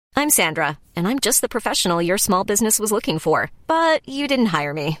I'm Sandra, and I'm just the professional your small business was looking for. But you didn't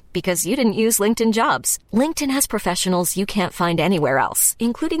hire me because you didn't use LinkedIn Jobs. LinkedIn has professionals you can't find anywhere else,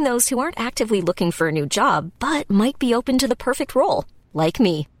 including those who aren't actively looking for a new job, but might be open to the perfect role, like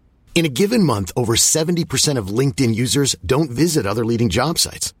me. In a given month, over 70% of LinkedIn users don't visit other leading job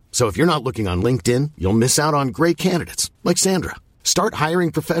sites. So if you're not looking on LinkedIn, you'll miss out on great candidates like Sandra. Start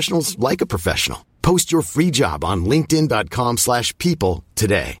hiring professionals like a professional. Post your free job on linkedin.com/people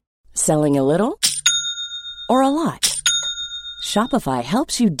today. Selling a little or a lot? Shopify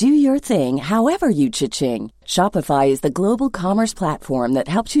helps you do your thing however you cha-ching. Shopify is the global commerce platform that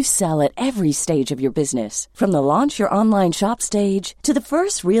helps you sell at every stage of your business. From the launch your online shop stage to the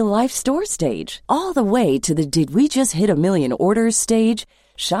first real-life store stage, all the way to the did we just hit a million orders stage.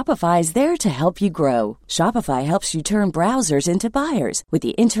 Shopify is there to help you grow. Shopify helps you turn browsers into buyers with the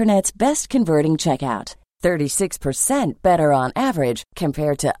internet's best converting checkout. 36% better on average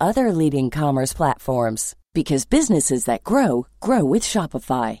compared to other leading commerce platforms. Because businesses that grow, grow with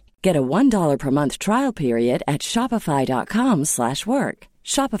Shopify. Get a $1 per month trial period at shopify.com/work.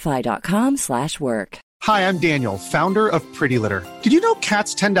 Shopify.com/work. Hi, I'm Daniel, founder of Pretty Litter. Did you know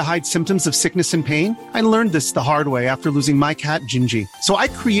cats tend to hide symptoms of sickness and pain? I learned this the hard way after losing my cat, Gingy. So I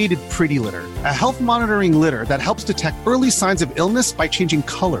created Pretty Litter, a health monitoring litter that helps detect early signs of illness by changing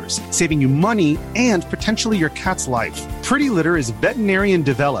colors, saving you money and potentially your cat's life. Pretty Litter is veterinarian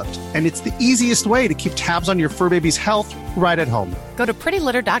developed, and it's the easiest way to keep tabs on your fur baby's health right at home. Go to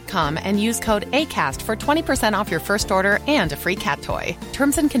prettylitter.com and use code ACAST for 20% off your first order and a free cat toy.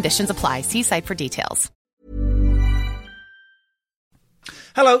 Terms and conditions apply. See site for details.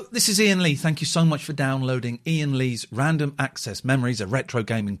 Hello, this is Ian Lee. Thank you so much for downloading Ian Lee's Random Access Memories, a retro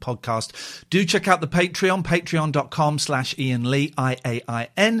gaming podcast. Do check out the Patreon, patreon.com/Ian Lee,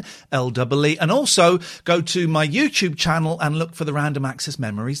 IAINLEE. And also go to my YouTube channel and look for the Random Access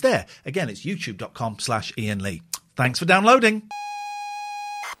Memories there. Again, it's youtube.com/Ian Lee. Thanks for downloading.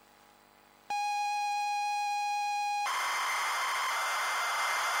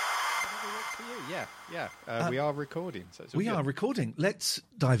 We are recording. So we are recording. Let's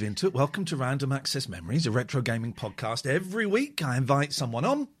dive into it. Welcome to Random Access Memories, a retro gaming podcast. Every week I invite someone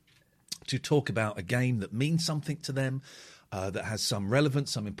on to talk about a game that means something to them, that has some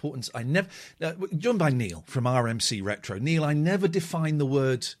relevance, some importance. Joined by Neil from RMCRetro. Neil, I never define the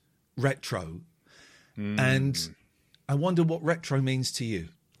word retro, and I wonder what retro means to you.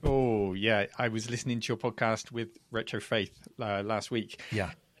 Oh, yeah. I was listening to your podcast with Retro Faith last week.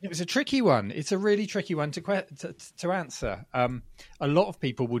 Yeah. It was a tricky one. It's a really tricky one to answer. A lot of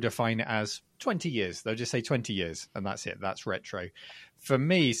people will define it as 20 years. They'll just say 20 years, and that's it. That's retro. For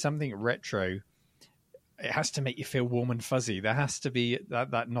me, something retro, it has to make you feel warm and fuzzy. There has to be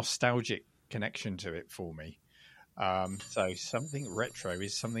that nostalgic connection to it for me. So something retro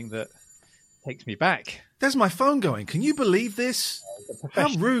is something that takes me back. There's my phone going. Can you believe this? How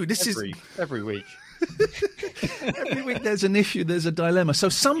rude. This is every week. Every week there's an issue, there's a dilemma. So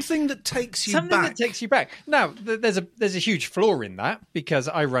something that takes you back. Something that takes you back. Now, there's a huge flaw in that, because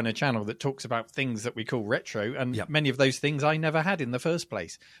I run a channel that talks about things that we call retro, and many of those things I never had in the first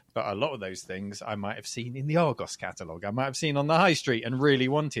place. But a lot of those things I might have seen in the Argos catalogue. I might have seen on the high street and really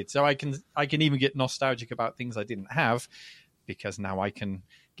wanted. So I can even get nostalgic about things I didn't have, because now I can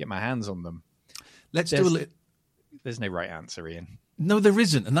get my hands on them. There's no right answer, Ian. No, there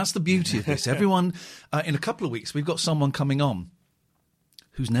isn't. And that's the beauty of this. Everyone, in a couple of weeks, we've got someone coming on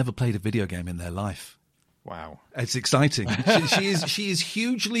who's never played a video game in their life. Wow. It's exciting. She is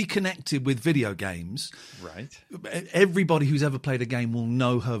hugely connected with video games. Right. Everybody who's ever played a game will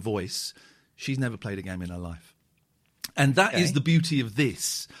know her voice. She's never played a game in her life. And that is the beauty of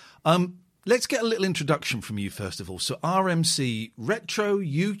this. Let's get a little introduction from you, first of all. So RMCRetro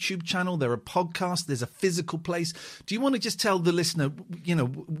YouTube channel, there are podcasts, there's a physical place. Do you want to just tell the listener,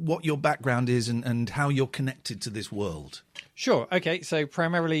 what your background is and how you're connected to this world? Sure. Okay. So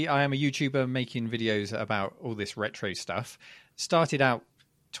primarily I am a YouTuber making videos about all this retro stuff. Started out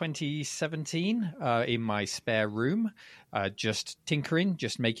 2017 in my spare room, just tinkering,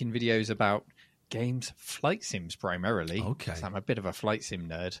 just making videos about games, flight sims primarily. Okay. I'm a bit of a flight sim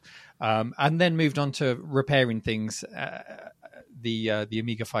nerd. And then moved on to repairing things. The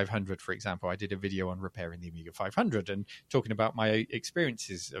Amiga 500, for example. I did a video on repairing the Amiga 500 and talking about my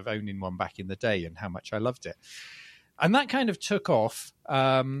experiences of owning one back in the day and how much I loved it. And that kind of took off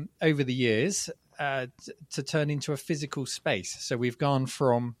over the years to turn into a physical space. So we've gone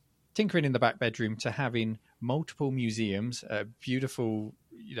from tinkering in the back bedroom to having multiple museums, a beautiful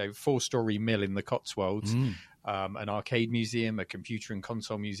 4-story mill in the Cotswolds, an arcade museum, a computer and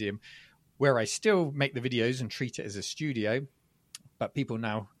console museum, where I still make the videos and treat it as a studio. but people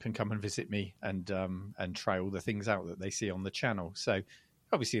now can come and visit me and try all the things out that they see on the channel. So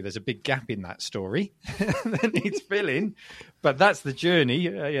obviously there's a big gap in that story that needs filling, but that's the journey.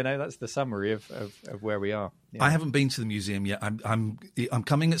 That's the summary of where we are. Yeah. I haven't been to the museum yet. I'm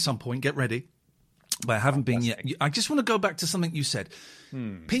coming at some point. Get ready. But I haven't been yet. I just want to go back to something you said.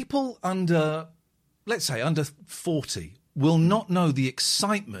 People under 40 will not know the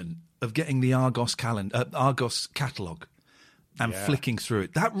excitement of getting the Argos catalogue and flicking through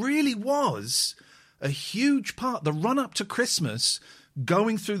it. That really was a huge part. The run up to Christmas,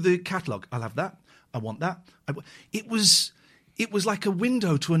 going through the catalogue. I'll have that. I want that. It was like a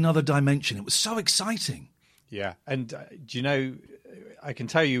window to another dimension. It was so exciting. Yeah, and do you know? I can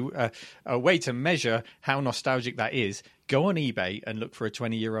tell you a way to measure how nostalgic that is. Go on eBay and look for a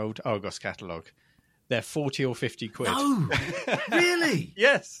 20-year-old Argos catalogue. They're 40 or 50 quid. No, really?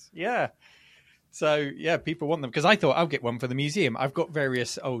 Yes, yeah. So, yeah, people want them. Because I thought I'll get one for the museum. I've got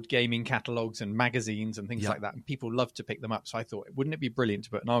various old gaming catalogues and magazines and things like that, and people love to pick them up. So I thought, wouldn't it be brilliant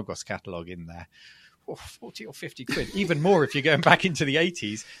to put an Argos catalogue in there? 40 or 50 quid, even more if you're going back into the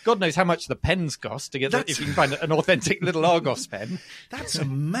 80s. God knows how much the pens cost to get if you can find an authentic little Argos pen. That's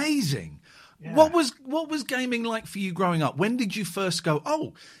amazing. Yeah. What was gaming like for you growing up? When did you first go,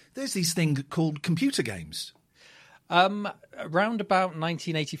 oh, there's these things called computer games? Around about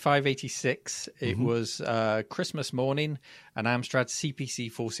 1985-86, it was Christmas morning, and Amstrad CPC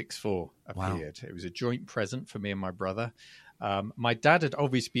 464 appeared. Wow. It was a joint present for me and my brother. My dad had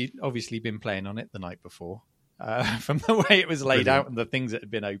obviously been playing on it the night before, from the way it was laid out and the things that had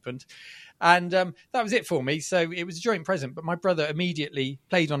been opened. And that was it for me. So it was a joint present. But my brother immediately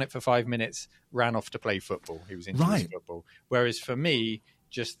played on it for 5 minutes, ran off to play football. He was into his football. Whereas for me,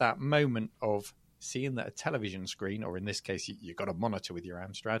 just that moment of seeing that a television screen, or in this case, you've got a monitor with your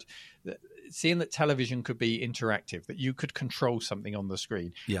Amstrad, seeing that television could be interactive, that you could control something on the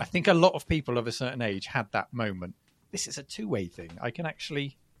screen. Yeah. I think a lot of people of a certain age had that moment. This is a two-way thing. I can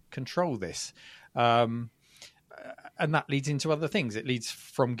actually control this. And that leads into other things. It leads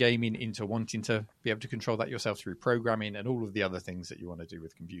from gaming into wanting to be able to control that yourself through programming and all of the other things that you want to do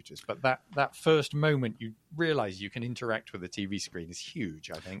with computers. But that first moment you realise you can interact with a TV screen is huge,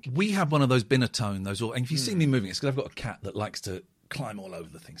 I think. We have one of those Binatone, and if you see me moving, it's because I've got a cat that likes to climb all over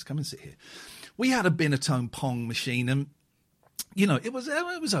the things. Come and sit here. We had a Binatone Pong machine, and, it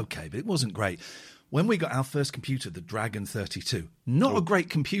was okay, but it wasn't great. When we got our first computer, the Dragon 32, not a great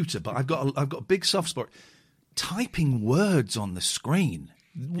computer, but I've got a big soft spot. Typing words on the screen.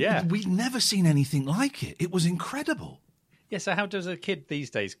 Yeah. We'd never seen anything like it. It was incredible. Yeah, so how does a kid these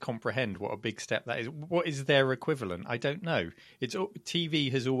days comprehend what a big step that is? What is their equivalent? I don't know.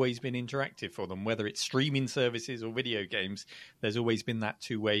 TV has always been interactive for them, whether it's streaming services or video games. There's always been that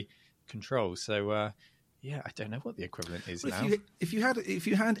two-way control. So, I don't know what the equivalent is now. If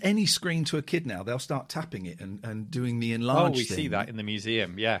you hand any screen to a kid now, they'll start tapping it and doing the enlarged thing. See that in the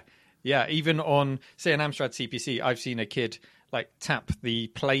museum, yeah. Yeah, even on, say, an Amstrad CPC, I've seen a kid tap the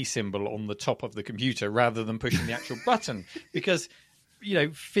play symbol on the top of the computer rather than pushing the actual button, because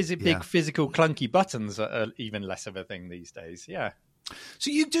big physical clunky buttons are even less of a thing these days. Yeah.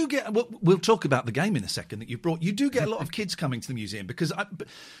 So you do get. We'll talk about the game in a second that you brought. You do get a lot of kids coming to the museum because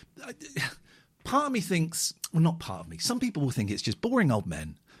part of me thinks, well, not part of me. Some people will think it's just boring old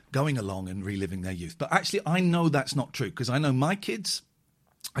men going along and reliving their youth, but actually, I know that's not true because I know my kids.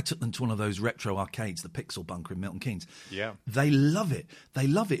 I took them to one of those retro arcades, the Pixel Bunker in Milton Keynes. Yeah. They love it. They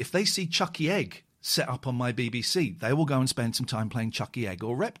love it. If they see Chucky Egg set up on my BBC, they will go and spend some time playing Chucky Egg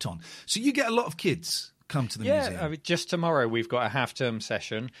or Repton. So you get a lot of kids come to the museum. Yeah, just tomorrow we've got a half-term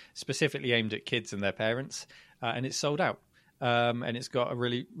session specifically aimed at kids and their parents, and it's sold out. And it's got a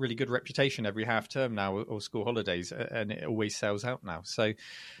really, really good reputation every half-term now or school holidays, and it always sells out now. So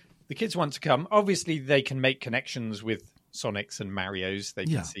the kids want to come. Obviously, they can make connections with Sonics and Marios, they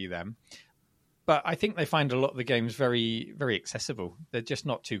can see them. But I think they find a lot of the games very, very accessible. They're just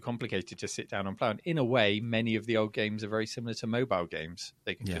not too complicated to sit down and play on. In a way, many of the old games are very similar to mobile games.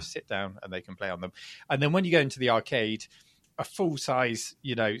 They can just sit down and they can play on them. And then when you go into the arcade, a full-size,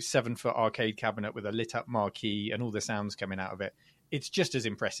 7-foot arcade cabinet with a lit-up marquee and all the sounds coming out of it, it's just as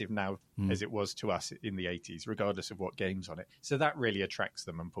impressive now as it was to us in the 80s, regardless of what game's on it. So that really attracts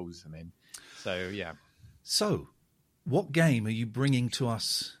them and pulls them in. So, yeah. So, what game are you bringing to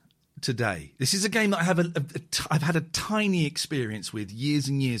us today? This is a game that I have I've had a tiny experience with years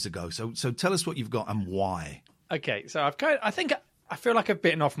and years ago. So tell us what you've got and why. Okay, so I feel like I've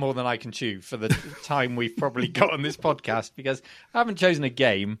bitten off more than I can chew for the time we've probably got on this podcast, because I haven't chosen a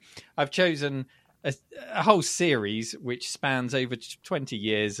game. I've chosen a whole series which spans over 20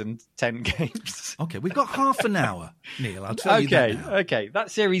 years and 10 games. Okay, we've got half an hour, Neil. I'll tell you that now. Okay.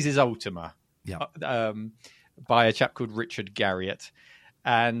 That series is Ultima. Yeah. By a chap called Richard Garriott.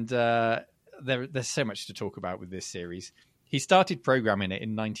 And there's so much to talk about with this series. He started programming it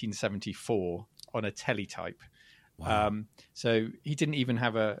in 1974 on a teletype. Wow. So he didn't even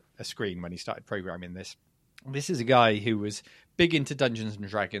have a screen when he started programming this. This is a guy who was big into Dungeons and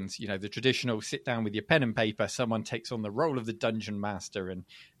Dragons, the traditional sit down with your pen and paper, someone takes on the role of the dungeon master and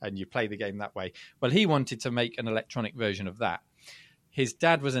you play the game that way. Well, he wanted to make an electronic version of that. His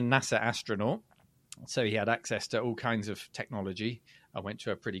dad was a NASA astronaut, so he had access to all kinds of technology. I went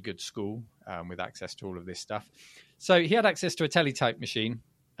to a pretty good school with access to all of this stuff. So he had access to a teletype machine,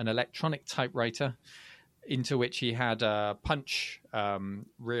 an electronic typewriter, into which he had a punch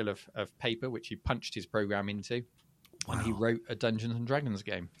reel of paper, which he punched his program into. Wow. And he wrote a Dungeons and Dragons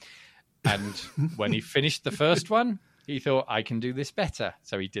game. And when he finished the first one, he thought, I can do this better.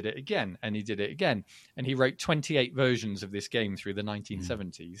 So he did it again, and he did it again. And he wrote 28 versions of this game through the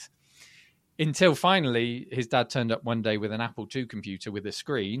 1970s. Until finally, his dad turned up one day with an Apple II computer with a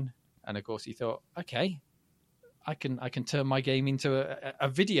screen. And of course, he thought, okay, I can turn my game into a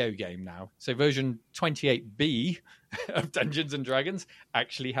video game now. So version 28B of Dungeons and Dragons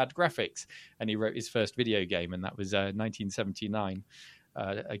actually had graphics. And he wrote his first video game, and that was 1979,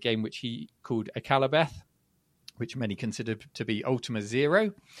 a game which he called Akalabeth, which many considered to be Ultima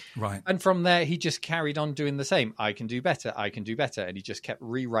Zero. Right. And from there, he just carried on doing the same. I can do better. And he just kept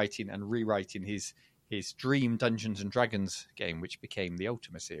rewriting his dream Dungeons and Dragons game, which became the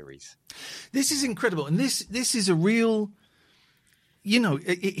Ultima series. This is incredible. And this is a real,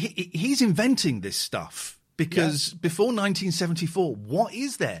 he's inventing this stuff because before 1974, what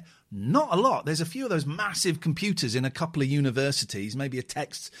is there? Not a lot. There's a few of those massive computers in a couple of universities, maybe a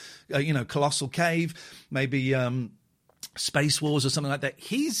text, Colossal Cave, maybe Space Wars or something like that.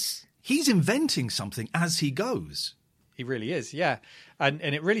 He's inventing something as he goes. He really is, yeah. And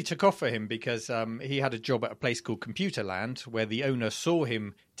it really took off for him because he had a job at a place called Computerland where the owner saw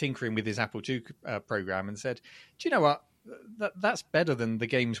him tinkering with his Apple II program and said, do you know what? That's better than the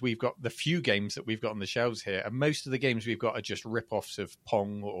games we've got, the few games that we've got on the shelves here. And most of the games we've got are just rip-offs of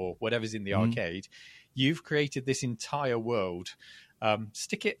Pong or whatever's in the arcade. You've created this entire world.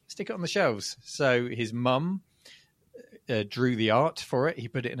 Stick it on the shelves. So his mum drew the art for it. He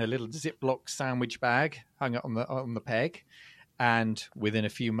put it in a little Ziploc sandwich bag, hung it on the peg. And within a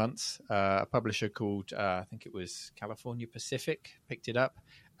few months, a publisher called, I think it was California Pacific, picked it up,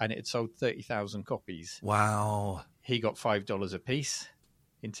 and it had sold 30,000 copies. Wow. He got $5 a piece.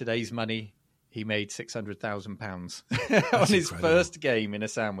 In today's money, he made £600,000 on his first game in a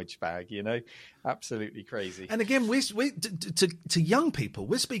sandwich bag, Absolutely crazy. And again, we're to young people,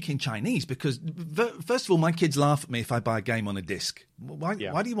 we're speaking Chinese because, first of all, my kids laugh at me if I buy a game on a disc. Why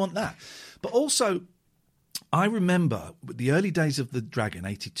do you want that? But also, I remember the early days of the Dragon,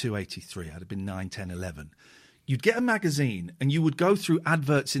 82, 83, I'd have been 9, 10, 11. You'd get a magazine and you would go through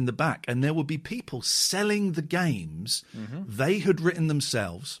adverts in the back and there would be people selling the games they had written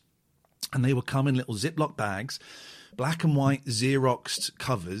themselves, and they would come in little Ziploc bags, black and white Xeroxed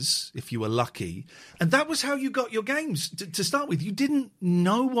covers, if you were lucky. And that was how you got your games to start with. You didn't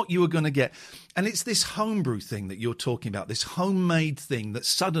know what you were going to get. And it's this homebrew thing that you're talking about, this homemade thing that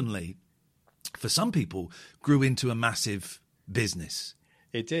suddenly, for some people, grew into a massive business.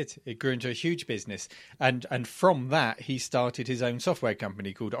 It did. It grew into a huge business. And from that, he started his own software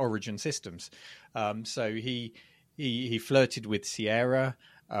company called Origin Systems. So he flirted with Sierra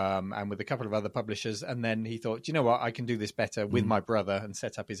and with a couple of other publishers. And then he thought, you know what, I can do this better with my brother, and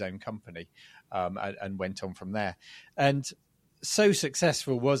set up his own company and went on from there. And so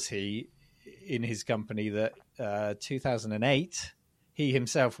successful was he in his company that 2008, he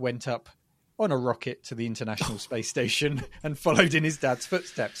himself went up on a rocket to the International Space Station and followed in his dad's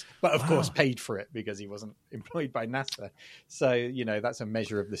footsteps, but of course paid for it because he wasn't employed by NASA. So, that's a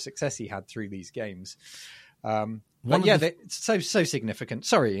measure of the success he had through these games. It's so significant.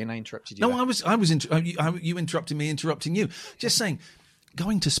 Sorry, Ian, I interrupted you. No, you interrupted me interrupting you. Just saying,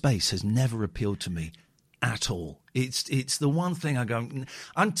 going to space has never appealed to me at all. It's the one thing I go,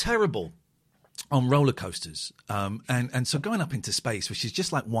 I'm terrible on roller coasters. And so going up into space, which is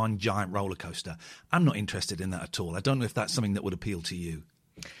just like one giant roller coaster, I'm not interested in that at all. I don't know if that's something that would appeal to you.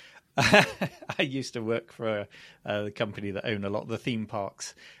 I used to work for a company that owned a lot of the theme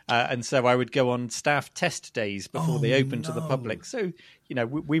parks. And so I would go on staff test days before they opened to the public. So,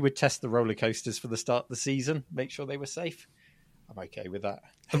 we would test the roller coasters for the start of the season, make sure they were safe. I'm okay with that.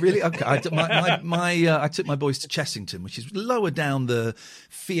 Really? Okay. I took my boys to Chessington, which is lower down the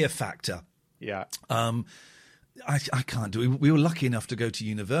fear factor Yeah. I can't do it. We were lucky enough to go to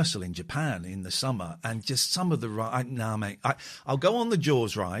Universal in Japan in the summer, and just some of the mate. I'll go on the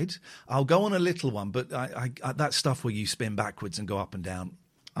Jaws ride. I'll go on a little one, but I that stuff where you spin backwards and go up and down,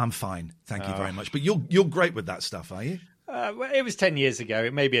 I'm fine. Thank you very much. But you're great with that stuff, are you? Well, it was 10 years ago.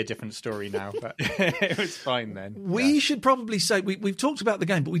 It may be a different story now, but it was fine then. We should probably say we've talked about the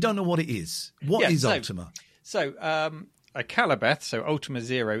game, but we don't know what it is. What is Ultima? So, a Calabeth, so Ultima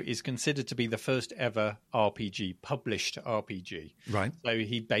Zero, is considered to be the first ever RPG, published RPG. Right. So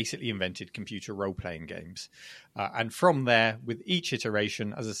he basically invented computer role-playing games. And from there, with each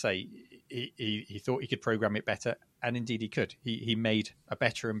iteration, as I say, he thought he could program it better, and indeed he could. He made a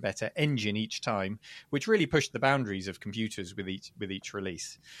better and better engine each time, which really pushed the boundaries of computers with each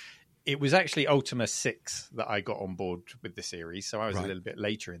release. It was actually Ultima 6 that I got on board with the series, so I was a little bit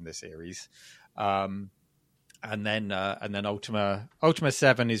later in the series. And then Ultima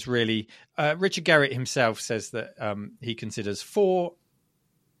 7 is really Richard Garriott himself says that he considers 4,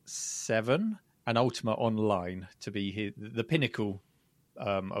 7, and Ultima Online to be the pinnacle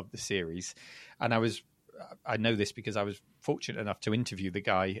of the series. And I know this because I was fortunate enough to interview the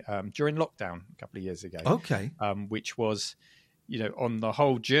guy during lockdown a couple of years ago. Okay, which was, on the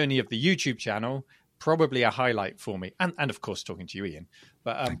whole journey of the YouTube channel, probably a highlight for me, and of course talking to you, Ian.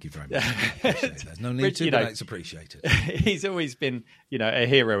 But thank you very much. There's no need to, but it's appreciated. He's always been, a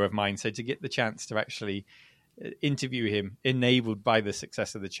hero of mine. So to get the chance to actually interview him, enabled by the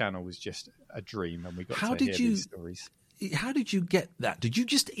success of the channel, was just a dream. And we got to hear these stories. How did you get that? Did you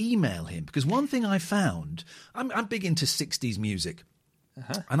just email him? Because one thing I found, I'm big into 60s music,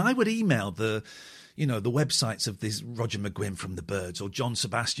 and I would email the websites of this Roger McGuinn from The Byrds or John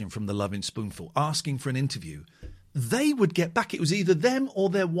Sebastian from The Loving Spoonful, asking for an interview. They would get back. It was either them or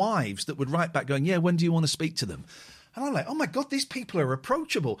their wives that would write back going, yeah, when do you want to speak to them? And I'm like, oh my God, these people are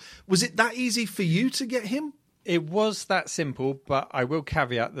approachable. Was it that easy for you to get him? It was that simple, but I will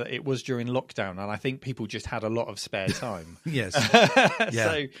caveat that it was during lockdown, and I think people just had a lot of spare time. Yes.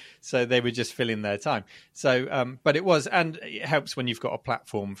 Yeah. So they were just filling their time. So, but it was, and it helps when you've got a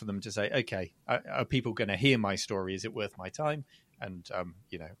platform for them to say, okay, are people going to hear my story? Is it worth my time? And,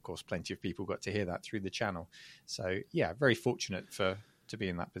 of course, plenty of people got to hear that through the channel. So, yeah, very fortunate to be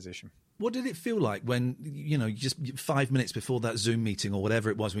in that position. What did it feel like when, just 5 minutes before that Zoom meeting or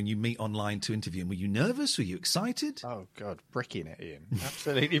whatever it was, when you meet online to interview him? Were you nervous? Were you excited? Oh, God, bricking it, Ian.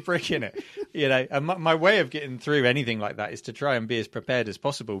 Absolutely bricking it. And my way of getting through anything like that is to try and be as prepared as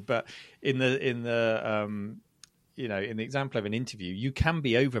possible. But in the example of an interview, you can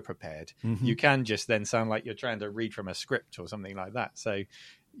be over-prepared. Mm-hmm. You can just then sound like you're trying to read from a script or something like that. So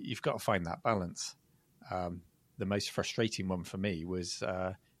you've got to find that balance. The most frustrating one for me was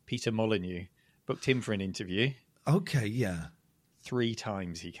Peter Molyneux. Booked him for an interview. Okay, yeah. 3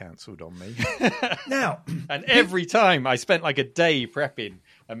 times he cancelled on me. Now, and every time I spent like a day prepping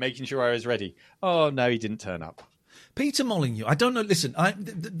and making sure I was ready. Oh, no, he didn't turn up. Peter Molyneux, I don't know. Listen,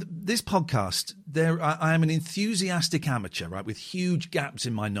 this podcast, I am an enthusiastic amateur, right, with huge gaps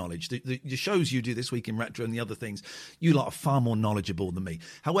in my knowledge. The shows you do this week in Retro and the other things, you lot are far more knowledgeable than me.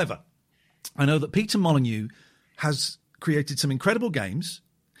 However, I know that Peter Molyneux has created some incredible games.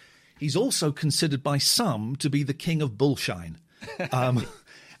 He's also considered by some to be the king of bullshine. And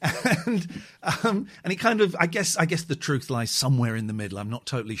he kind of, I guess the truth lies somewhere in the middle. I'm not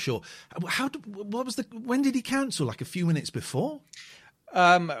totally sure. When did he cancel? Like a few minutes before?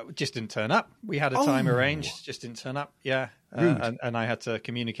 Just didn't turn up. We had a time arranged, just didn't turn up. Yeah. And I had to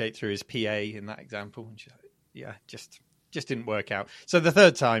communicate through his PA in that example. And she's like, yeah, just didn't work out. So the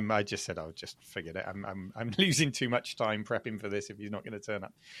third time I just said, oh, just forget it. I'm losing too much time prepping for this if he's not going to turn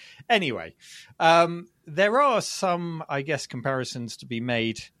up. Anyway, there are some, I guess, comparisons to be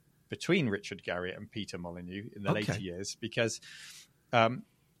made between Richard Garriott and Peter Molyneux in the later years, because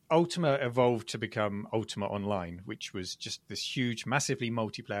Ultima evolved to become Ultima Online, which was just this huge, massively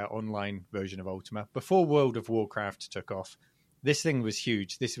multiplayer online version of Ultima before World of Warcraft took off. This thing was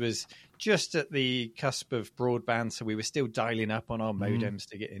huge. This was just at the cusp of broadband, so we were still dialing up on our modems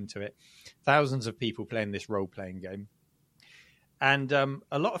to get into it. Thousands of people playing this role-playing game. And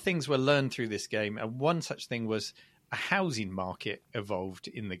a lot of things were learned through this game, and one such thing was a housing market evolved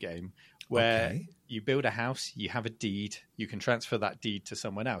in the game, where you build a house, you have a deed, you can transfer that deed to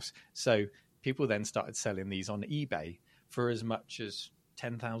someone else. So people then started selling these on eBay for as much as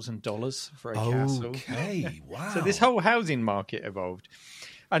 $10,000 for a castle. Okay, wow. So this whole housing market evolved.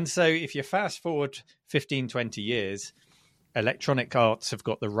 And so if you fast forward 15, 20 years, Electronic Arts have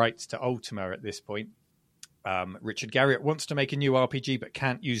got the rights to Ultima at this point. Richard Garriott wants to make a new RPG but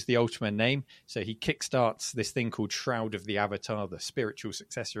can't use the Ultima name, so he kickstarts this thing called Shroud of the Avatar, the spiritual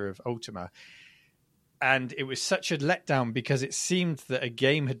successor of Ultima. And it was such a letdown because it seemed that a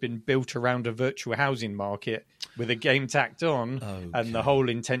game had been built around a virtual housing market with a game tacked on, and the whole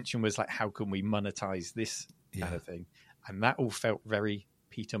intention was like, how can we monetize this kind of thing? And that all felt very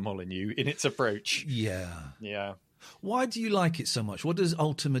Peter Molyneux in its approach. Yeah. Why do you like it so much? What does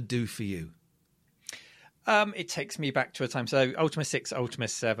Ultima do for you? It takes me back to a time. So Ultima 6, Ultima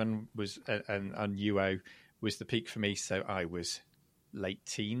 7 was, and UO was the peak for me. So I was late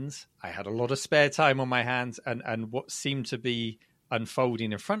teens. I had a lot of spare time on my hands, and what seemed to be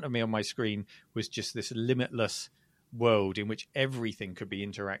unfolding in front of me on my screen was just this limitless world in which everything could be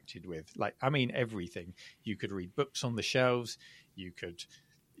interacted with. Like, I mean, everything. You could read books on the shelves. You could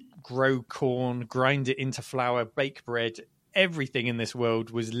grow corn, grind it into flour, bake bread. Everything in this world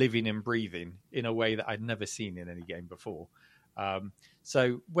was living and breathing in a way that I'd never seen in any game before.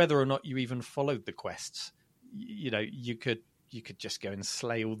 So whether or not you even followed the quests, you could just go and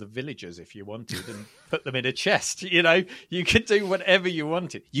slay all the villagers if you wanted and put them in a chest. You could do whatever you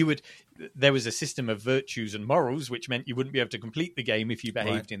wanted. There was a system of virtues and morals, which meant you wouldn't be able to complete the game if you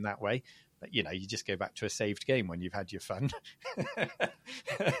behaved in that way. But, you just go back to a saved game when you've had your fun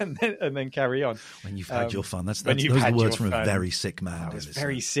and then carry on. When you've had your fun. Those are the words from a very sick man. That was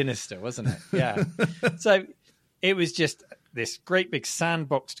very sinister, wasn't it? Yeah. So it was just this great big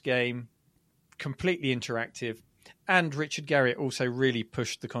sandboxed game, completely interactive. And Richard Garriott also really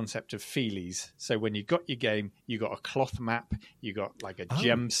pushed the concept of feelies. So when you got your game, you got a cloth map, you got like a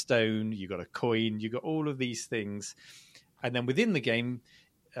gemstone, you got a coin, you got all of these things. And then within the game,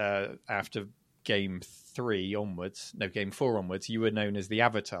 after game 4 onwards, you were known as the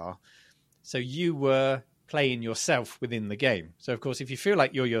Avatar. So you were playing yourself within the game. So, of course, if you feel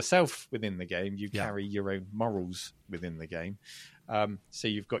like you're yourself within the game, you carry your own morals within the game. So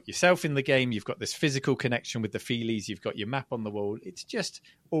you've got yourself in the game, you've got this physical connection with the feelies, you've got your map on the wall. It's just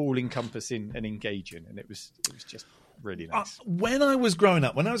all encompassing and engaging, and it was just really nice. When I was growing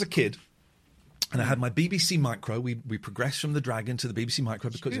up, when I was a kid, and I had my BBC Micro, we progressed from the Dragon to the BBC Micro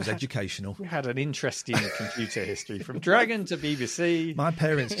because it was educational. You had an interesting computer history from Dragon to BBC. My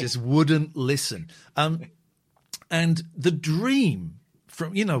parents just wouldn't listen. And the dream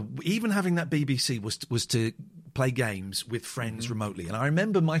from, even having that BBC was to play games with friends remotely. And I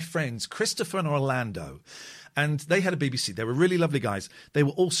remember my friends, Christopher and Orlando, and they had a BBC. They were really lovely guys. They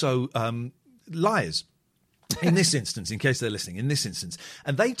were also liars. In this instance, in case they're listening, and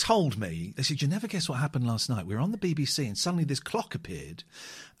they told me, they said, you never guess what happened last night. We were on the BBC and suddenly this clock appeared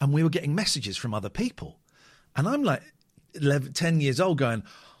and we were getting messages from other people. And I'm like 10 years old going,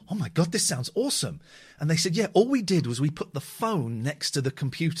 oh my God, this sounds awesome. And they said, yeah, all we did was we put the phone next to the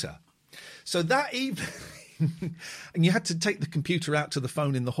computer. So that evening, and you had to take the computer out to the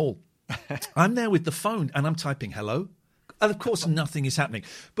phone in the hall. I'm there with the phone and I'm typing hello. And of course, nothing is happening.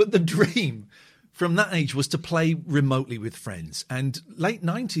 But the dream from that age was to play remotely with friends. And late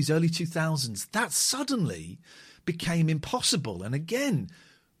 90s, early 2000s, that suddenly became impossible. And again,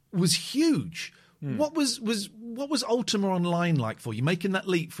 was huge. What was Ultima Online like for you, making that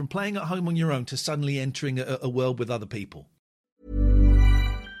leap from playing at home on your own to suddenly entering a world with other people?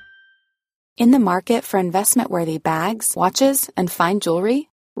 In the market for investment-worthy bags, watches, and fine jewelry,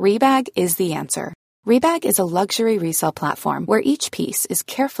 Rebag is the answer. Rebag is a luxury resale platform where each piece is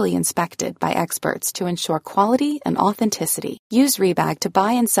carefully inspected by experts to ensure quality and authenticity. Use Rebag to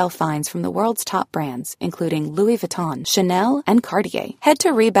buy and sell finds from the world's top brands, including Louis Vuitton, Chanel, and Cartier. Head to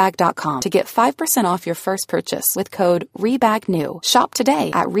Rebag.com to get 5% off your first purchase with code REBAGNEW. Shop today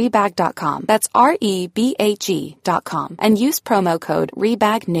at Rebag.com. That's REBAG.com. And use promo code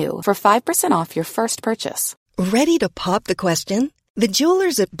REBAGNEW for 5% off your first purchase. Ready to pop the question? The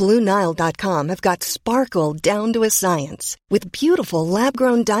jewelers at BlueNile.com have got sparkle down to a science with beautiful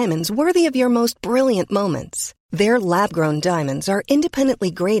lab-grown diamonds worthy of your most brilliant moments. Their lab-grown diamonds are independently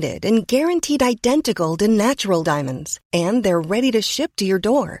graded and guaranteed identical to natural diamonds, and they're ready to ship to your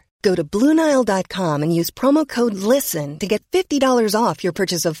door. Go to BlueNile.com and use promo code LISTEN to get $50 off your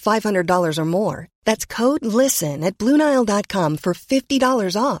purchase of $500 or more. That's code LISTEN at BlueNile.com for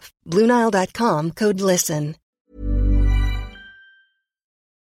 $50 off. BlueNile.com, code LISTEN.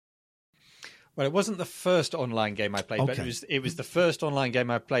 Well, it wasn't the first online game I played, but it was the first online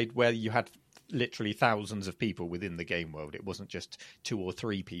game I played where you had literally thousands of people within the game world. It wasn't just 2 or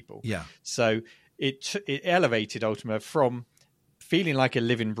 3 people. Yeah. So it elevated Ultima from feeling like a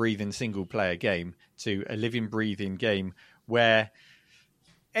living, breathing single-player game to a living, breathing game where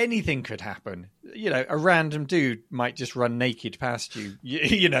anything could happen. A random dude might just run naked past you,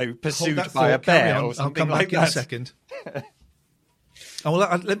 pursued by a bear or something like that. I'll come back in a second.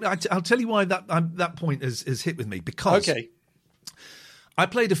 I'll tell you why that point has hit with me, because I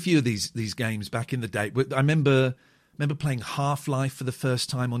played a few of these games back in the day. I remember playing Half-Life for the first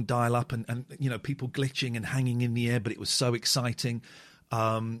time on dial-up and people glitching and hanging in the air, but it was so exciting.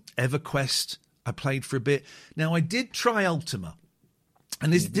 EverQuest I played for a bit. Now, I did try Ultima.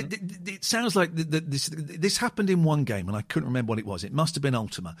 And it sounds like this happened in one game, and I couldn't remember what it was. It must have been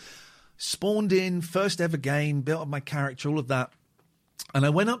Ultima. Spawned in, first ever game, built up my character, all of that. And I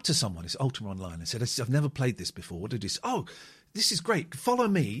went up to someone, it's Ultima Online, and said, I've never played this before. What did this? Oh, this is great. Follow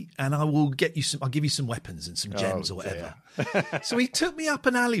me, and I'll give you some weapons and some gems or whatever. So he took me up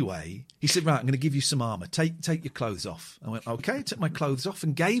an alleyway. He said, right, I'm going to give you some armour. Take your clothes off. I went, okay. Took my clothes off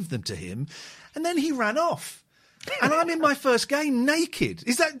and gave them to him. And then he ran off. And I'm in my first game naked.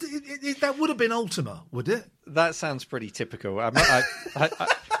 Is that would have been Ultima, would it? That sounds pretty typical. I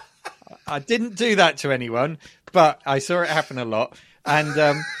didn't do that to anyone, but I saw it happen a lot.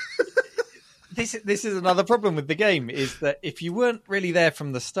 And this is another problem with the game, is that if you weren't really there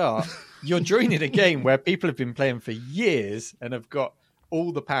from the start, you're joining a game where people have been playing for years and have got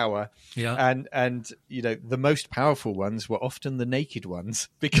all the power. Yeah. And the most powerful ones were often the naked ones,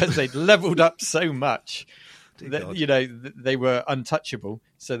 because they'd leveled up so much that, they were untouchable.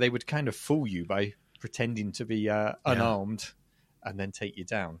 So they would kind of fool you by pretending to be unarmed. And then take you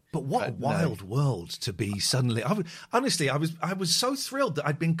down. But what a wild world to be suddenly. Honestly, I was so thrilled that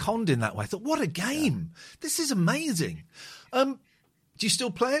I'd been conned in that way. I thought, what a game! This is amazing. Do you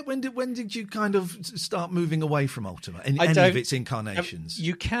still play it? When did you kind of start moving away from Ultima? Any of its incarnations?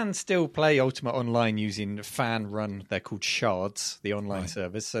 You can still play Ultima Online using fan-run. They're called shards, the online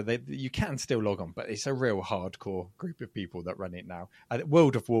service. So you can still log on, but it's a real hardcore group of people that run it now.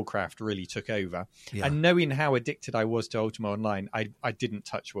 World of Warcraft really took over. Yeah. And knowing how addicted I was to Ultima Online, I didn't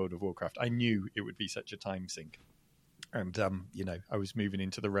touch World of Warcraft. I knew it would be such a time sink. And, I was moving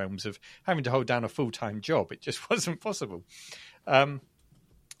into the realms of having to hold down a full-time job. It just wasn't possible.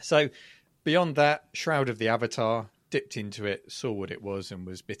 So beyond that, Shroud of the Avatar, dipped into it, saw what it was, and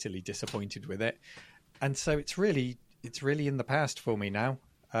was bitterly disappointed with it. And so it's really in the past for me now.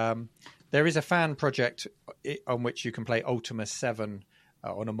 There is a fan project on which you can play Ultima 7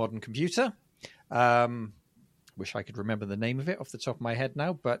 on a modern computer. Wish I could remember the name of it off the top of my head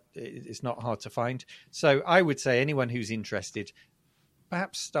now, but it's not hard to find. So I would say anyone who's interested,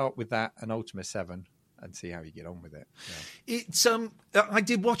 perhaps start with that and Ultima 7. And see how you get on with it. Yeah. It's I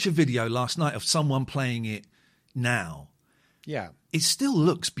did watch a video last night of someone playing it now. Yeah, it still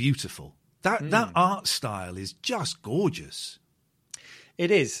looks beautiful. That art style is just gorgeous. It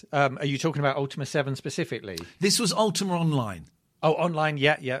is. Are you talking about Ultima 7 specifically? This was Ultima Online. Oh, online,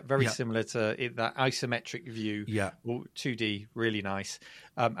 yeah, very similar to that isometric view. Yeah, 2D, really nice.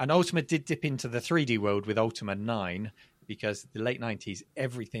 And Ultima did dip into the 3D world with Ultima 9. Because the late 90s,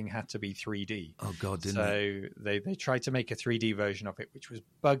 everything had to be 3D. Oh, God, didn't they? So they tried to make a 3D version of it, which was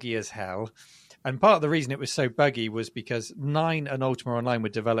buggy as hell. And part of the reason it was so buggy was because 9 and Ultima Online were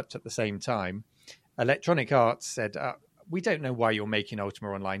developed at the same time. Electronic Arts said, we don't know why you're making Ultima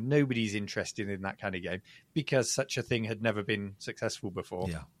Online. Nobody's interested in that kind of game, because such a thing had never been successful before.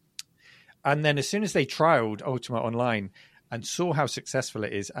 Yeah. And then as soon as they trialed Ultima Online and saw how successful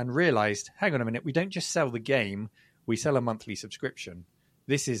it is and realized, hang on a minute, we don't just sell the game, we sell a monthly subscription.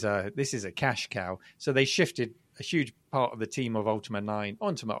 This is a cash cow. So they shifted a huge part of the team of Ultima 9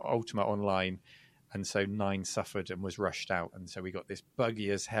 onto Ultima Online, and so 9 suffered and was rushed out. And so we got this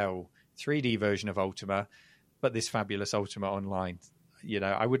buggy as hell 3D version of Ultima, but this fabulous Ultima Online.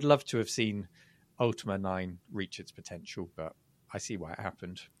 I would love to have seen Ultima 9 reach its potential, but I see why it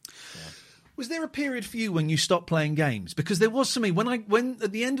happened. Yeah. Was there a period for you when you stopped playing games? Because there was for me when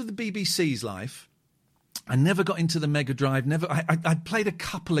at the end of the BBC's life, I never got into the Mega Drive. I played a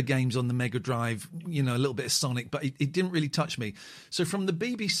couple of games on the Mega Drive, a little bit of Sonic, but it didn't really touch me. So from the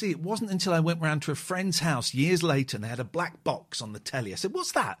BBC, it wasn't until I went round to a friend's house years later and they had a black box on the telly. I said,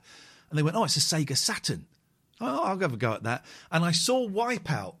 what's that? And they went, oh, it's a Sega Saturn. Oh, I'll have a go at that. And I saw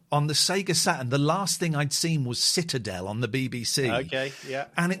Wipeout on the Sega Saturn. The last thing I'd seen was Citadel on the BBC. Okay, yeah.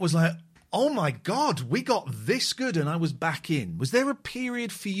 And it was like, oh my God, we got this good, and I was back in. Was there a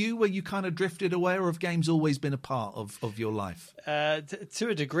period for you where you kind of drifted away, or have games always been a part of your life? To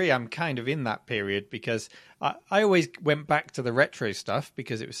a degree, I'm kind of in that period, because I always went back to the retro stuff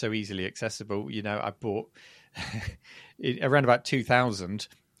because it was so easily accessible. I bought around about 2000,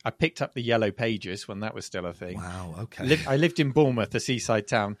 I picked up the Yellow Pages when that was still a thing. Wow, okay. I lived in Bournemouth, a seaside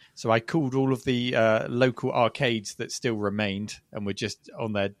town, so I called all of the local arcades that still remained and were just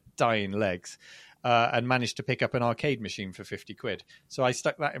on their dying legs, and managed to pick up an arcade machine for 50 quid. So I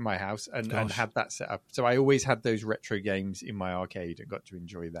stuck that in my house and had that set up. So I always had those retro games in my arcade and got to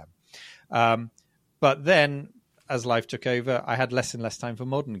enjoy them. But then, as life took over, I had less and less time for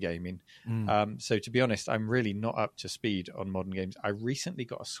modern gaming. So to be honest, I'm really not up to speed on modern games. I recently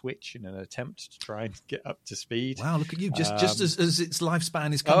got a Switch in an attempt to try and get up to speed. Wow, look at you, just as its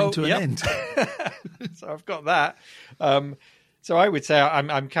lifespan is coming to an end. So I've got that. So I would say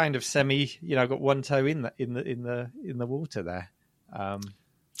I'm kind of semi, I've got one toe in the water there.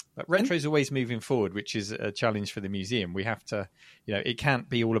 But retro's always moving forward, which is a challenge for the museum. We have to, it can't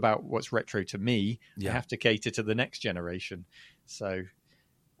be all about what's retro to me. Yeah. I have to cater to the next generation. So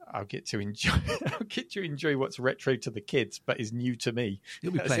I'll get to enjoy what's retro to the kids, but is new to me.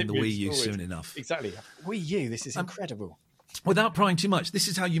 You'll be playing the Wii U soon enough. Exactly. Wii U, this is incredible. Without prying too much, this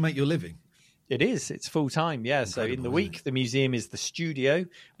is how you make your living. It is. It's full time. Yeah. Incredible, so in the week, the museum is the studio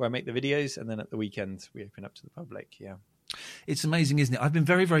where I make the videos, and then at the weekend we open up to the public. Yeah. It's amazing, isn't it? I've been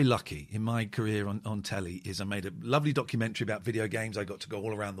very, very lucky in my career on telly. I made a lovely documentary about video games. I got to go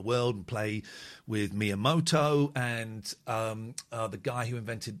all around the world and play with Miyamoto and the guy who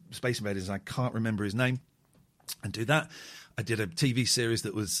invented Space Invaders. I can't remember his name. And do that. I did a TV series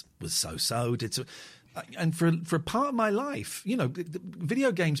that was so-so. And for a part of my life,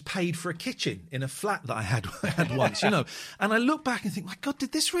 video games paid for a kitchen in a flat that I had once, And I look back and think, my God,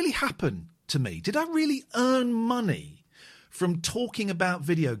 did this really happen to me? Did I really earn money from talking about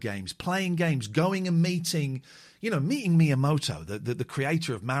video games, playing games, going and meeting Miyamoto, the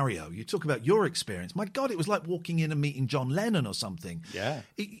creator of Mario? You talk about your experience. My God, it was like walking in and meeting John Lennon or something. Yeah.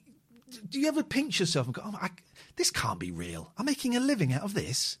 Do you ever pinch yourself and go, this can't be real. I'm making a living out of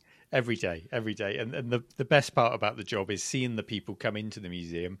this. Every day. And the best part about the job is seeing the people come into the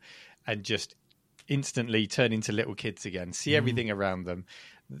museum and just instantly turn into little kids again, see everything around them.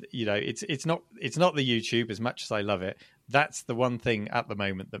 It's not the YouTube, as much as I love it. That's the one thing at the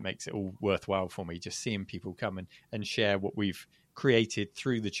moment that makes it all worthwhile for me, just seeing people come and share what we've created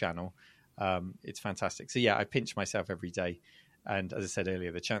through the channel. It's fantastic. So yeah, I pinch myself every day. And as I said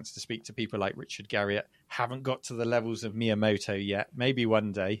earlier, the chance to speak to people like Richard Garriott, haven't got to the levels of Miyamoto yet. Maybe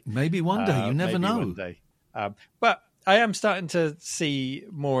one day. You never know. One day. But I am starting to see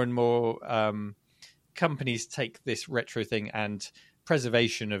more and more companies take this retro thing and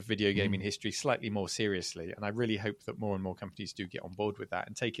preservation of video gaming history slightly more seriously. And I really hope that more and more companies do get on board with that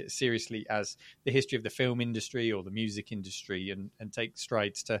and take it as seriously as the history of the film industry or the music industry, and take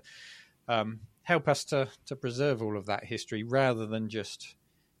strides to help us to preserve all of that history, rather than just,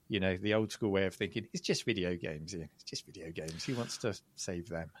 the old school way of thinking, it's just video games. Yeah, it's just video games. Who wants to save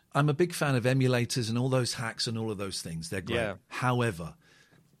them? I'm a big fan of emulators and all those hacks and all of those things. They're great. Yeah. However,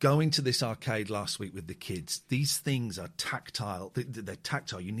 going to this arcade last week with the kids, these things are tactile. They're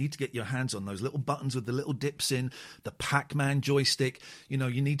tactile. You need to get your hands on those little buttons with the little dips in, the Pac-Man joystick. You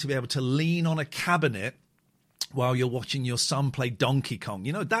need to be able to lean on a cabinet while you're watching your son play Donkey Kong.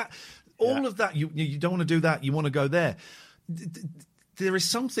 All of that, you don't want to do that. You want to go there. There is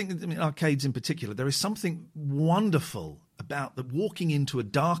something, arcades in particular, there is something wonderful about walking into a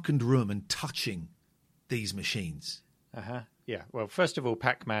darkened room and touching these machines. Uh-huh. Yeah. Well, first of all,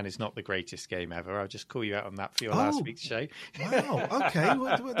 Pac-Man is not the greatest game ever. I'll just call you out on that for your last week's show. Wow.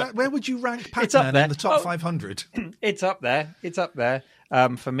 Okay. Where would you rank Pac-Man in the top 500? It's up there.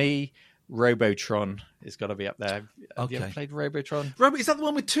 For me, Robotron has got to be up there. Have you ever played Robotron? Is that the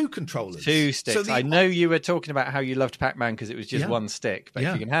one with two controllers? Two sticks. I know you were talking about how you loved Pac-Man because it was just one stick. But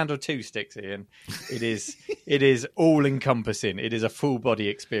if you can handle two sticks, Ian, it is all-encompassing. It is a full-body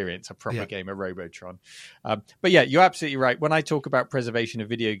experience, a proper game of Robotron. But yeah, you're absolutely right. When I talk about preservation of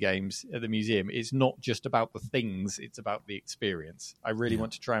video games at the museum, it's not just about the things, it's about the experience. I really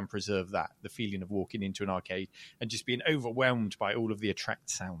want to try and preserve that, the feeling of walking into an arcade and just being overwhelmed by all of the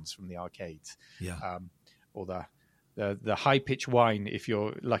attract sounds from the arcades. Yeah. Or the high-pitched whine, if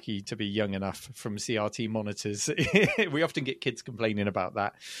you're lucky to be young enough, from CRT monitors. We often get kids complaining about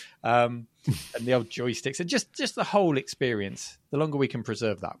that. And the old joysticks. And just the whole experience. The longer we can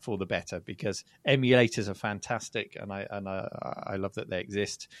preserve that, for the better, because emulators are fantastic, and I love that they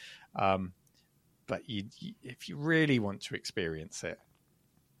exist. But if you really want to experience it,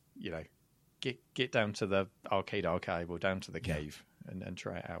 get down to the arcade archive or down to the cave and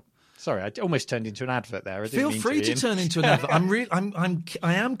try it out. Sorry, I almost turned into an advert there. Feel free to turn into an advert.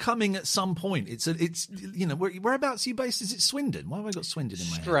 I am coming at some point. It's whereabouts are you based? Is it Swindon? Why have I got Swindon in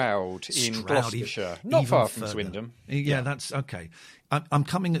my head? Stroud in Gloucestershire, not far from Swindon. Yeah, that's okay. I'm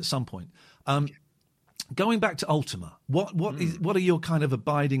coming at some point. Going back to Ultima, what are your kind of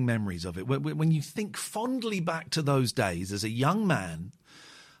abiding memories of it? When you think fondly back to those days as a young man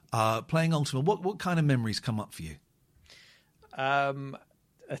playing Ultima, what kind of memories come up for you?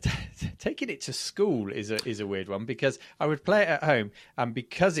 Taking it to school is a weird one, because I would play it at home, and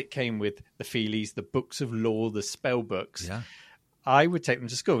because it came with the feelies, the books of lore, the spell books. Yeah. I would take them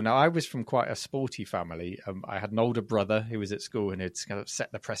to school. Now, I was from quite a sporty family. I had an older brother who was at school and had kind of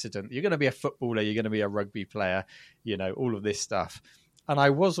set the precedent. You're going to be a footballer, you're going to be a rugby player, all of this stuff. And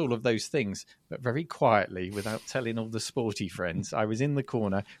I was all of those things, but very quietly, without telling all the sporty friends. I was in the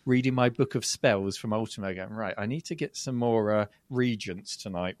corner reading my book of spells from Ultima, going, right, I need to get some more regents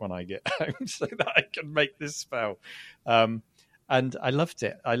tonight when I get home so that I can make this spell. And I loved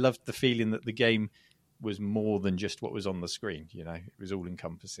it. I loved the feeling that the game was more than just what was on the screen. It was all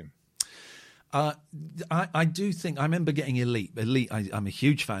encompassing. I do think I remember getting Elite. I'm a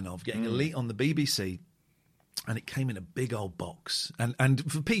huge fan of getting Elite on the BBC, and it came in a big old box. And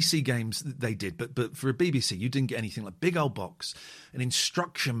for PC games they did, but for a BBC you didn't get anything like big old box, an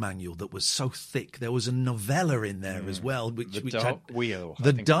instruction manual that was so thick. There was a novella in there as well, which Dark Wheel.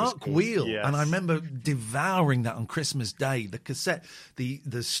 The Dark Wheel, yes. And I remember devouring that on Christmas Day. The cassette,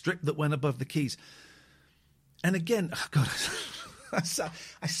 the strip that went above the keys. And again, oh God, I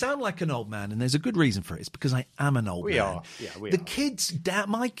sound like an old man, and there's a good reason for it. It's because I am an old man. We are.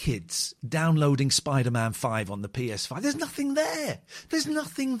 My kids downloading Spider-Man 5 on the PS5. There's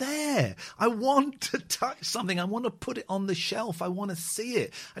nothing there. I want to touch something. I want to put it on the shelf. I want to see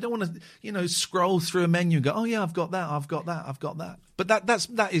it. I don't want to, scroll through a menu and go, oh yeah, I've got that. But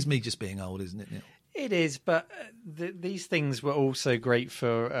that is me just being old, isn't it, Neil? It is, but these things were also great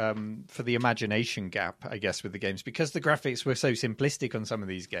for the imagination gap, I guess, with the games, because the graphics were so simplistic on some of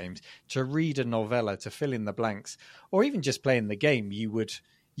these games. To read a novella, to fill in the blanks, or even just playing the game, you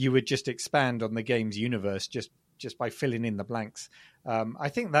would just expand on the game's universe just by filling in the blanks. I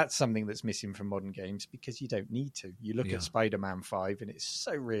think that's something that's missing from modern games, because you don't need to. You look at Spider-Man 5, and it's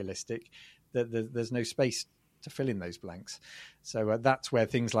so realistic that there's no space to fill in those blanks. So that's where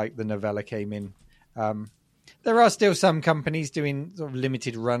things like the novella came in. There are still some companies doing sort of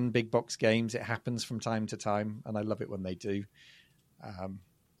limited run big box games. It happens from time to time, and I love it when they do.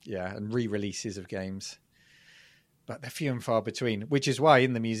 And re-releases of games, but they're few and far between, which is why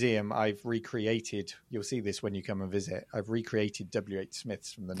in the museum I've recreated, you'll see this when you come and visit, I've recreated W.H.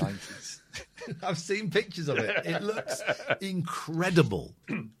 Smiths from the 90s. I've seen pictures of it. It looks incredible.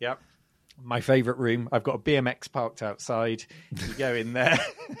 Yep. My favourite room. I've got a BMX parked outside. You go in there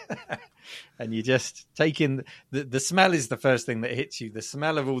and you just take in the smell is the first thing that hits you. The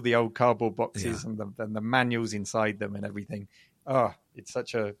smell of all the old cardboard boxes and the manuals inside them and everything. Oh, it's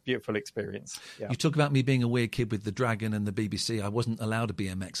such a beautiful experience. Yeah. You talk about me being a weird kid with the Dragon and the BBC. I wasn't allowed a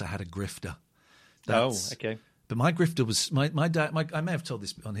BMX. I had a grifter. Okay. But my grifter was my dad. I may have told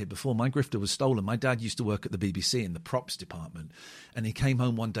this on here before. My grifter was stolen. My dad used to work at the BBC in the props department, and he came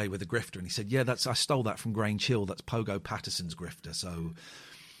home one day with a grifter, and he said, "Yeah, I stole that from Grange Hill. That's Pogo Patterson's grifter." So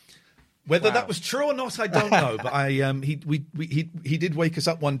whether that was true or not, I don't know. But he did wake us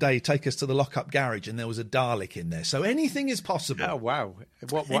up one day, take us to the lock-up garage, and there was a Dalek in there. So anything is possible. Oh wow!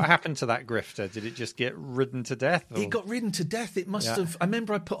 What happened to that grifter? Did it just get ridden to death? Or? It got ridden to death. It must have. I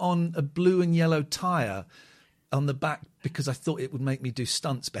remember I put on a blue and yellow tyre on the back because I thought it would make me do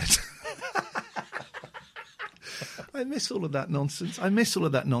stunts better. I miss all of that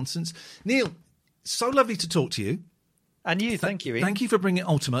nonsense. Neil, so lovely to talk to you. And you, thank you, Ian. Thank you for bringing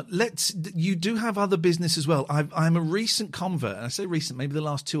Ultima. You do have other business as well. I'm a recent convert, and I say recent, maybe the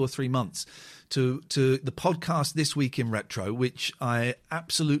last 2 or 3 months, to the podcast This Week in Retro, which I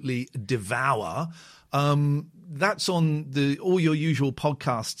absolutely devour. That's on all your usual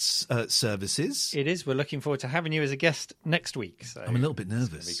podcasts services. It is. We're looking forward to having you as a guest next week. So I'm a little bit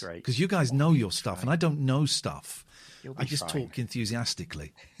nervous. It's gonna be great. Because you guys know your stuff, and I don't know stuff. I just fine. talk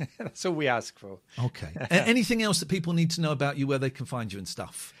enthusiastically. That's all we ask for. Okay. Anything else that people need to know about you, where they can find you and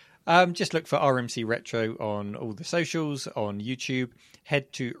stuff? Just look for RMC Retro on all the socials, on YouTube.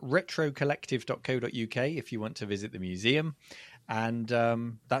 Head to retrocollective.co.uk if you want to visit the museum. And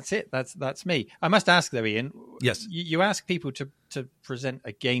that's it. That's me. I must ask though, Ian. Yes. You ask people to present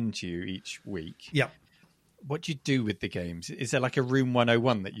a game to you each week. Yeah. What do you do with the games? Is there like a room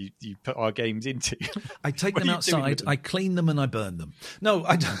 101 that you put our games into? I take them outside, I clean them, and I burn them. No,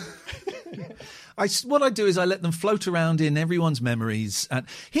 I don't. What I do is I let them float around in everyone's memories. And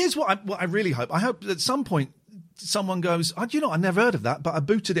here's what I really hope. I hope at some point someone goes, oh, do you know, I never heard of that, but I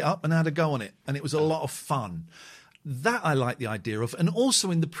booted it up and had a go on it, and it was a lot of fun. That I like the idea of. And also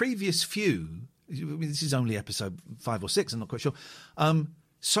in the previous few, this is only episode 5 or 6, I'm not quite sure.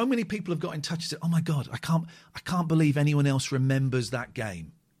 So many people have got in touch and said, "Oh my God, I can't believe anyone else remembers that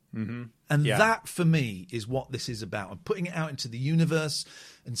game." Mm-hmm. And that, for me, is what this is about. And putting it out into the universe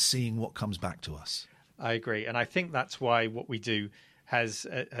and seeing what comes back to us. I agree. And I think that's why what we do has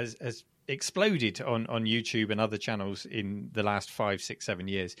exploded on YouTube and other channels in the last 5, 6, 7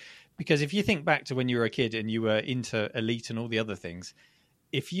 years. Because if you think back to when you were a kid and you were into Elite and all the other things,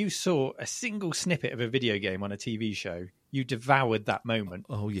 if you saw a single snippet of a video game on a TV show, you devoured that moment.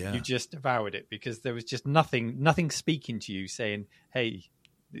 Oh, yeah. You just devoured it because there was just nothing speaking to you saying, "Hey,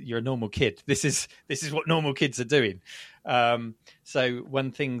 you're a normal kid. This is what normal kids are doing." So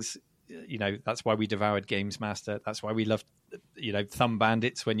when things, that's why we devoured Games Master. That's why we loved, Thumb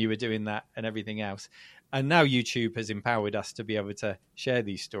Bandits when you were doing that and everything else. And now YouTube has empowered us to be able to share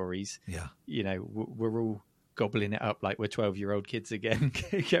these stories. Yeah. We're all gobbling it up like we're 12-year-old kids again,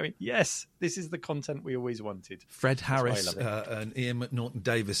 going, yes, this is the content we always wanted. Fred Harris and Ian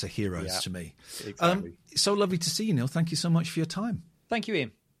McNaughton-Davis are heroes to me. Exactly. So lovely to see you, Neil. Thank you so much for your time. Thank you,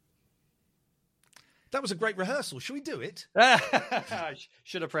 Ian. That was a great rehearsal. Should we do it?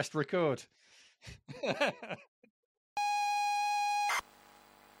 Should have pressed record.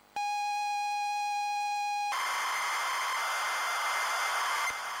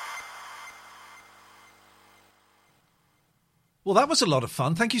 Well, that was a lot of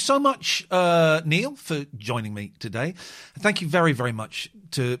fun. Thank you so much, Neil, for joining me today. Thank you very, very much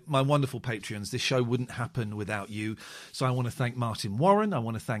to my wonderful Patreons. This show wouldn't happen without you. So I want to thank Martin Warren. I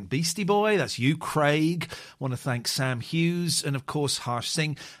want to thank Beastie Boy. That's you, Craig. I want to thank Sam Hughes and, of course, Harsh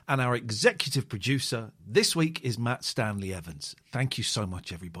Singh. And our executive producer this week is Matt Stanley Evans. Thank you so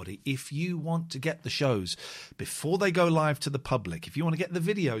much, everybody. If you want to get the shows before they go live to the public, if you want to get the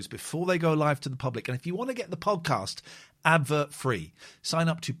videos before they go live to the public, and if you want to get the podcast advert free, sign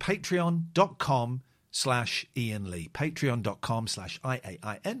up to patreon.com/Ian Lee.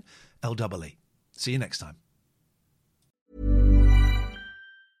 Patreon.com/IAINLEE. See you next time.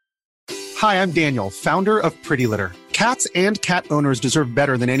 Hi, I'm Daniel, founder of Pretty Litter. Cats and cat owners deserve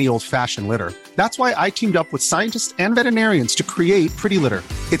better than any old-fashioned litter. That's why I teamed up with scientists and veterinarians to create Pretty Litter.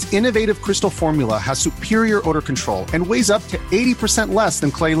 Its innovative crystal formula has superior odor control and weighs up to 80% less than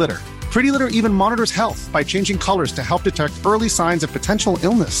clay litter. Pretty Litter even monitors health by changing colors to help detect early signs of potential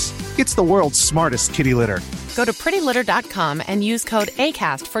illness. It's the world's smartest kitty litter. Go to prettylitter.com and use code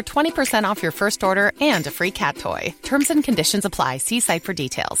ACAST for 20% off your first order and a free cat toy. Terms and conditions apply. See site for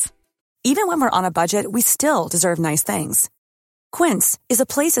details. Even when we're on a budget, we still deserve nice things. Quince is a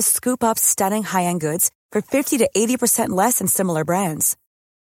place to scoop up stunning high-end goods for 50 to 80% less than similar brands.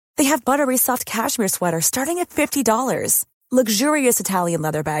 They have buttery soft cashmere sweaters starting at $50, luxurious Italian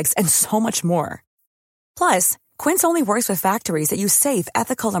leather bags, and so much more. Plus, Quince only works with factories that use safe,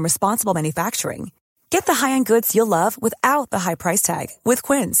 ethical, and responsible manufacturing. Get the high-end goods you'll love without the high price tag with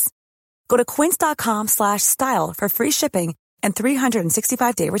Quince. Go to quince.com/style for free shipping and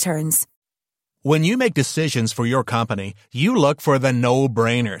 365-day returns. When you make decisions for your company, you look for the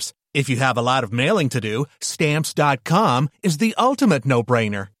no-brainers. If you have a lot of mailing to do, Stamps.com is the ultimate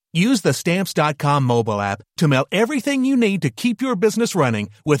no-brainer. Use the Stamps.com mobile app to mail everything you need to keep your business running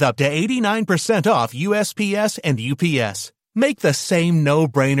with up to 89% off USPS and UPS. Make the same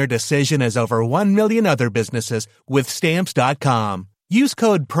no-brainer decision as over 1 million other businesses with Stamps.com. Use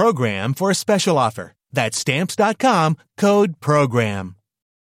code PROGRAM for a special offer. That's Stamps.com, code PROGRAM.